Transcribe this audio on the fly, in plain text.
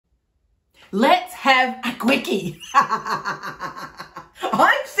Let's have a quickie.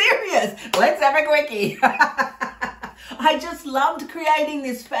 I'm serious. Let's have a quickie. I just loved creating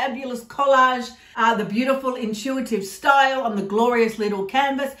this fabulous collage, the beautiful intuitive style on the glorious little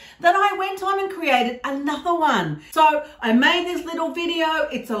canvas. Then I went on and created another one. So I made this little video.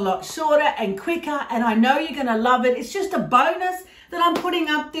 It's a lot shorter and quicker, and I know you're going to love it. It's just a bonus that I'm putting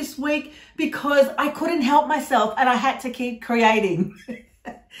up this week because I couldn't help myself and I had to keep creating.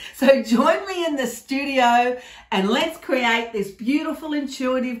 So join me in the studio and let's create this beautiful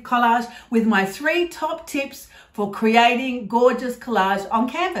intuitive collage with my 3 top tips for creating gorgeous collage on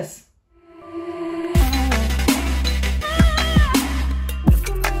canvas.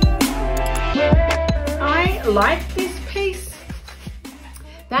 I like this piece.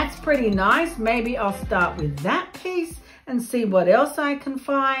 That's pretty nice. Maybe I'll start with that piece and see what else I can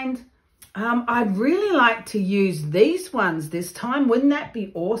find. I'd really like to use these ones this time. Wouldn't that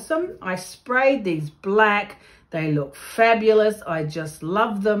be awesome? I sprayed these black. They look fabulous. I just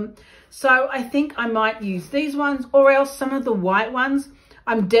love them. So I think I might use these ones or else some of the white ones.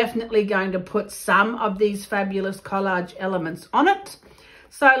 I'm definitely going to put some of these fabulous collage elements on it.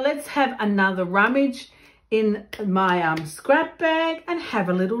 So let's have another rummage in my scrap bag and have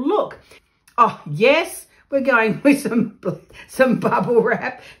a little look. Oh, yes. We're going with some bubble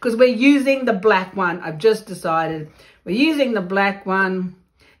wrap because we're using the black one. I've just decided we're using the black one.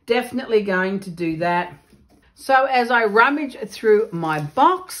 Definitely going to do that. So as I rummage through my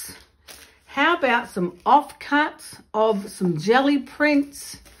box, how about some offcuts of some jelly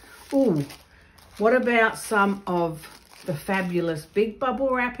prints? Ooh, what about some of the fabulous big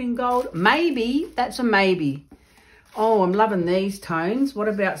bubble wrap in gold? Maybe, that's a maybe. Oh, I'm loving these tones. What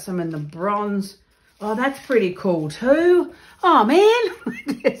about some in the bronze? Oh, that's pretty cool too. Oh man,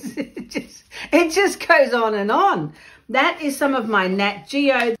 it just goes on and on. That is some of my Nat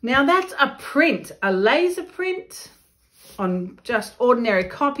Geo. Now that's a print, a laser print on just ordinary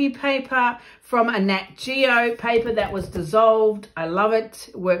copy paper from a Nat Geo paper that was dissolved. I love it.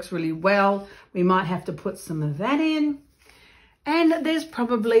 It works really well. We might have to put some of that in. And there's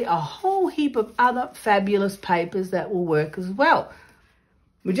probably a whole heap of other fabulous papers that will work as well.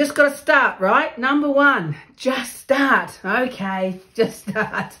 We just got to start, right? Number 1, just start. Okay, just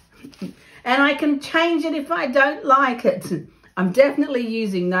start. And I can change it if I don't like it. I'm definitely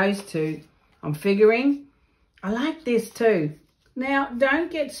using those 2. I'm figuring. I like this too. Now, don't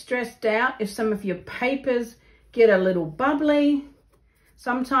get stressed out if some of your papers get a little bubbly.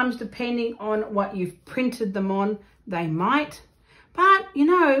 Sometimes, depending on what you've printed them on, they might. But, you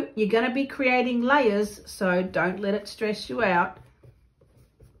know, you're going to be creating layers, so don't let it stress you out.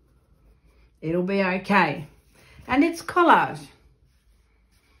 It'll be okay. And it's collage.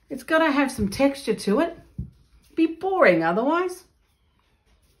 It's got to have some texture to it. It'd be boring otherwise.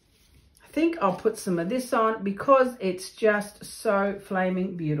 I think I'll put some of this on because it's just so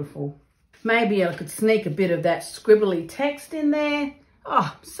flaming beautiful. Maybe I could sneak a bit of that scribbly text in there.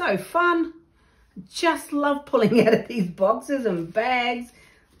 Oh, so fun. Just love pulling out of these boxes and bags.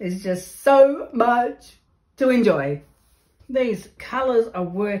 There's just so much to enjoy. These colours are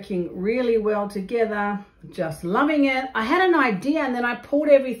working really well together. Just loving it. I had an idea and then I pulled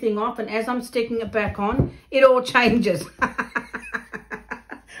everything off, and as I'm sticking it back on, it all changes.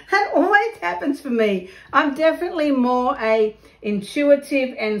 That always happens for me. I'm definitely more a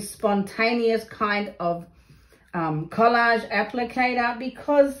intuitive and spontaneous kind of collage applicator,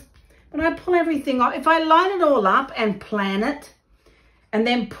 because when I pull everything off, if I line it all up and plan it and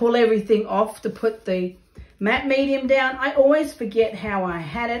then pull everything off to put the matte medium down, I always forget how I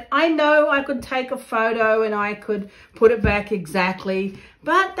had it. I know I could take a photo and I could put it back exactly,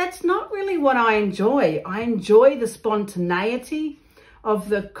 but that's not really what I enjoy. I enjoy the spontaneity of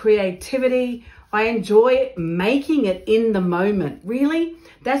the creativity. I enjoy making it in the moment. Really,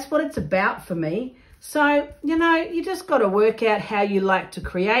 that's what it's about for me. So, you know, you just got to work out how you like to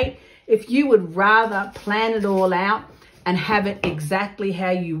create. If you would rather plan it all out and have it exactly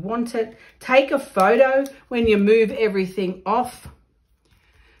how you want it, take a photo when you move everything off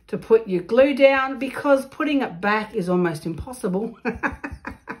to put your glue down, because putting it back is almost impossible.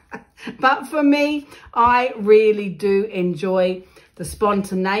 But for me, I really do enjoy the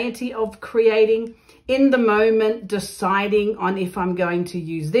spontaneity of creating in the moment, deciding on if I'm going to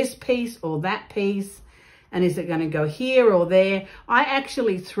use this piece or that piece, and is it going to go here or there. I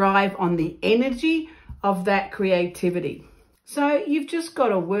actually thrive on the energy of that creativity. So you've just got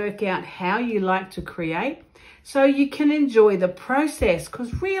to work out how you like to create so you can enjoy the process,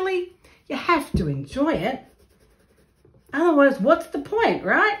 because really you have to enjoy it. Otherwise, what's the point,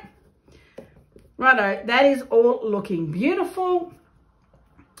 right? Righto, that is all looking beautiful.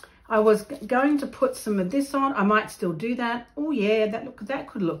 I was going to put some of this on. I might still do that. Oh yeah, that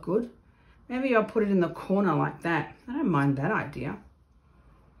could look good. Maybe I'll put it in the corner like that. I don't mind that idea.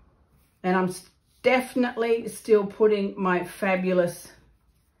 And I'm definitely still putting my fabulous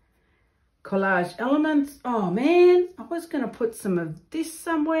collage elements. Oh man, I was going to put some of this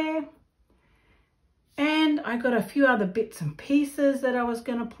somewhere. And I got a few other bits and pieces that I was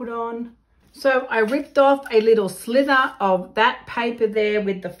going to put on. So I ripped off a little slither of that paper there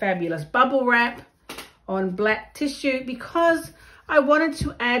with the fabulous bubble wrap on black tissue because I wanted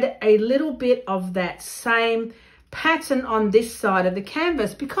to add a little bit of that same pattern on this side of the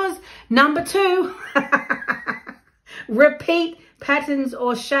canvas because number 2, repeat patterns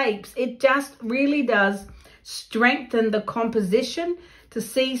or shapes. It just really does strengthen the composition to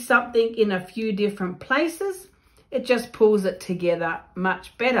see something in a few different places. It just pulls it together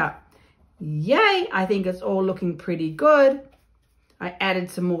much better. Yay, I think it's all looking pretty good. I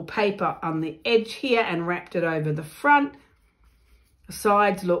added some more paper on the edge here and wrapped it over the front. The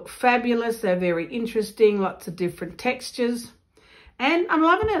sides look fabulous. They're very interesting, lots of different textures. And I'm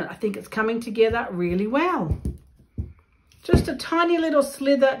loving it. I think it's coming together really well. Just a tiny little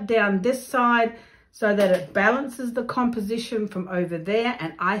slither down this side so that it balances the composition from over there.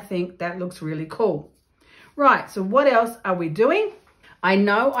 And I think that looks really cool. Right, so what else are we doing? I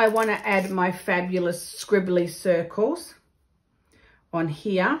know I want to add my fabulous scribbly circles on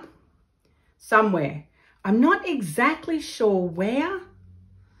here somewhere. I'm not exactly sure where.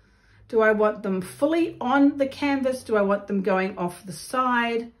 Do I want them fully on the canvas? Do I want them going off the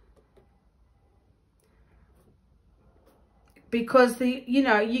side? Because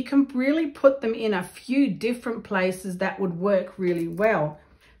you can really put them in a few different places that would work really well.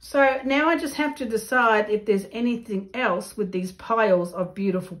 So now I just have to decide if there's anything else with these piles of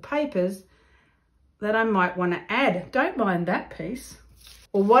beautiful papers that I might want to add. Don't mind that piece.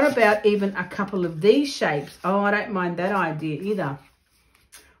 Or what about even a couple of these shapes? Oh, I don't mind that idea either.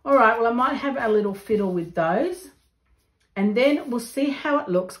 All right, well, I might have a little fiddle with those. And then we'll see how it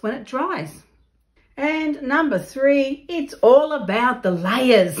looks when it dries. And number 3, it's all about the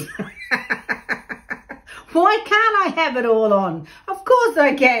layers. Why can't I have it all on? Of course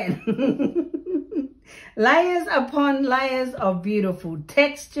I can. Layers upon layers of beautiful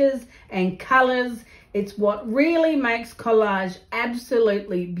textures and colors. It's what really makes collage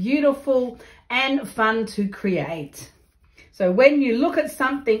absolutely beautiful and fun to create. So when you look at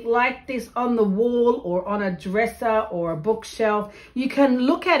something like this on the wall or on a dresser or a bookshelf, you can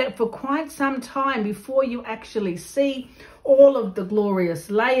look at it for quite some time before you actually see all of the glorious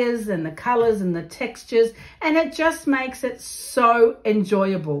layers and the colors and the textures, and it just makes it so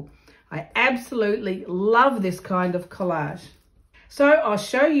enjoyable. I absolutely love this kind of collage. So I'll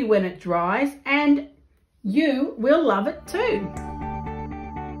show you when it dries and you will love it too.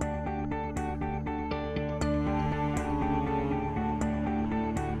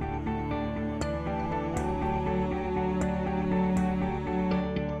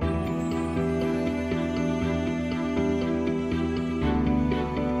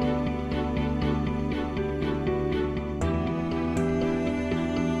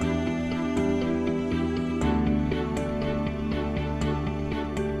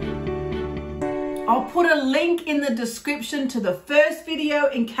 I'll put a link in the description to the first video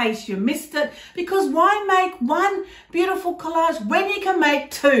in case you missed it, because why make one beautiful collage when you can make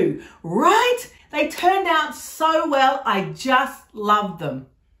 2, right? They turned out so well. I just love them.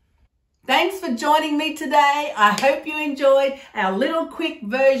 Thanks for joining me today. I hope you enjoyed our little quick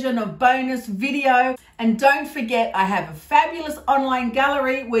version of bonus video. And don't forget, I have a fabulous online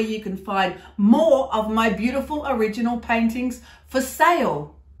gallery where you can find more of my beautiful original paintings for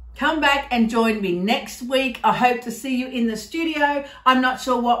sale. Come back and join me next week. I hope to see you in the studio. I'm not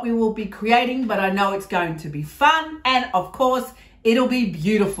sure what we will be creating, but I know it's going to be fun. And of course, it'll be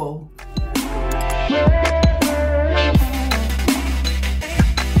beautiful.